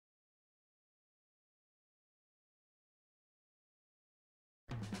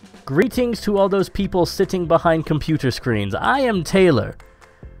Greetings to all those people sitting behind computer screens. I am Taylor,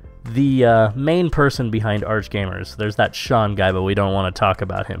 the main person behind Arch Gamers. There's that Sean guy, but we don't want to talk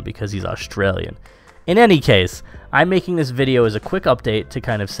about him because he's Australian. In any case, I'm making this video as a quick update to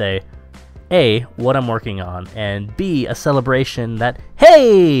kind of say, A, what I'm working on, and B, a celebration that,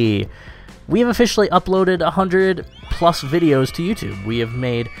 hey, we have officially uploaded 100 plus videos to YouTube. We have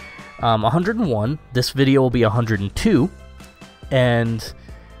made 101. This video will be 102, and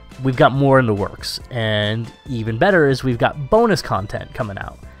we've got more in the works. And even better is we've got bonus content coming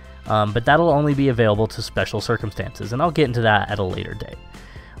out, but that'll only be available to special circumstances, and I'll get into that at a later date.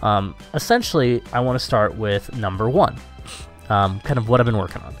 Essentially, I want to start with number one, kind of what I've been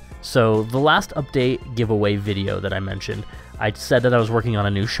working on. So the last update giveaway video that I mentioned, I said that I was working on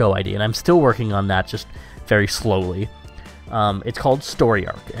a new show idea, and I'm still working on that, just very slowly. It's called Story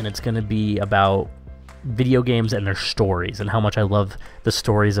Arc, and it's going to be about video games and their stories, and how much I love the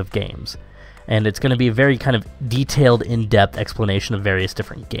stories of games. And it's going to be a very kind of detailed, in-depth explanation of various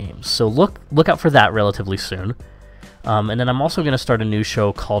different games. So look out for that relatively soon. And then I'm also going to start a new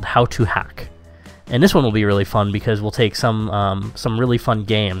show called How to Hack. And this one will be really fun because we'll take some really fun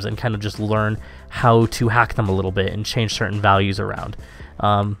games and kind of just learn how to hack them a little bit and change certain values around.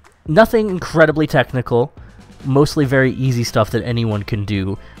 Nothing incredibly technical, mostly very easy stuff that anyone can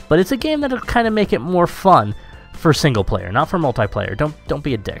do, but it's a game that'll kind of make it more fun for single player, not for multiplayer. Don't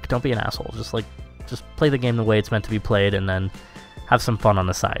be a dick, don't be an asshole. Just play the game the way it's meant to be played, and then have some fun on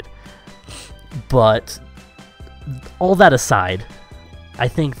the side. But all that aside, I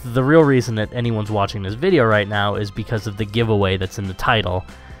think the real reason that anyone's watching this video right now is because of the giveaway that's in the title.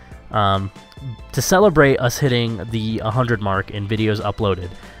 To celebrate us hitting the 100 mark in videos uploaded,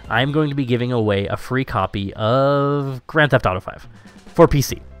 I'm going to be giving away a free copy of Grand Theft Auto 5 for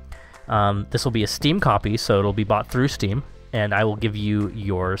PC. This will be a Steam copy, so it'll be bought through Steam, and I will give you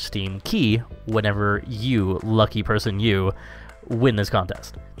your Steam key whenever you, lucky person you, win this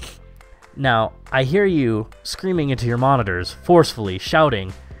contest. Now, I hear you screaming into your monitors, forcefully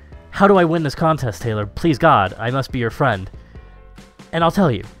shouting, "How do I win this contest, Taylor? Please God, I must be your friend." And I'll tell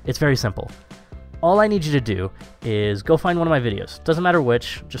you, it's very simple. All I need you to do is go find one of my videos. Doesn't matter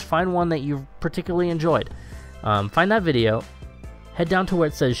which, just find one that you particularly enjoyed. Find that video, head down to where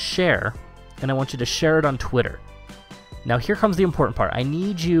it says share, and I want you to share it on Twitter. Now here comes the important part. I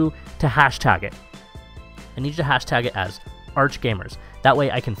need you to hashtag it. I need you to hashtag it as ArchGamers. That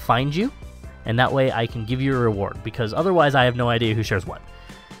way I can find you, and that way I can give you a reward, because otherwise I have no idea who shares what.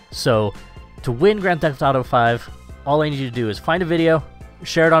 So to win Grand Theft Auto 5, all I need you to do is find a video,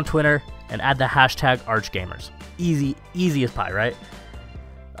 share it on Twitter, and add the hashtag ArchGamers. Easy as pie, right?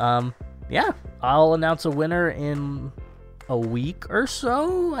 Yeah, I'll announce a winner in a week or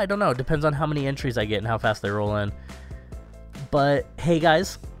so. I don't know, depends on how many entries I get and how fast they roll in. But hey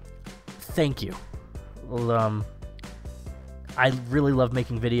guys, thank you. I really love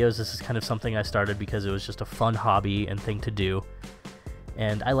making videos. This is kind of something I started because it was just a fun hobby and thing to do.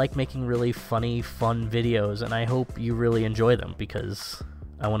 And I like making really funny, fun videos, and I hope you really enjoy them because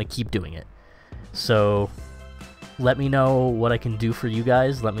I want to keep doing it. So let me know what I can do for you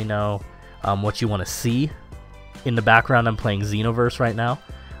guys. Let me know what you want to see. In the background, I'm playing Xenoverse right now.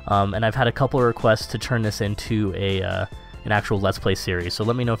 And I've had a couple of requests to turn this into an actual Let's Play series. So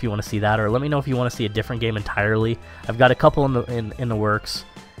let me know if you want to see that, or let me know if you want to see a different game entirely. I've got a couple in the works.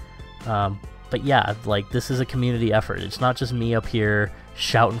 But yeah, like, this is a community effort. It's not just me up here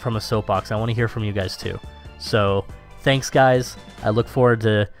shouting from a soapbox. I want to hear from you guys too. So thanks guys. I look forward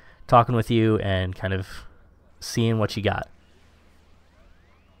to talking with you and kind of seeing what you got.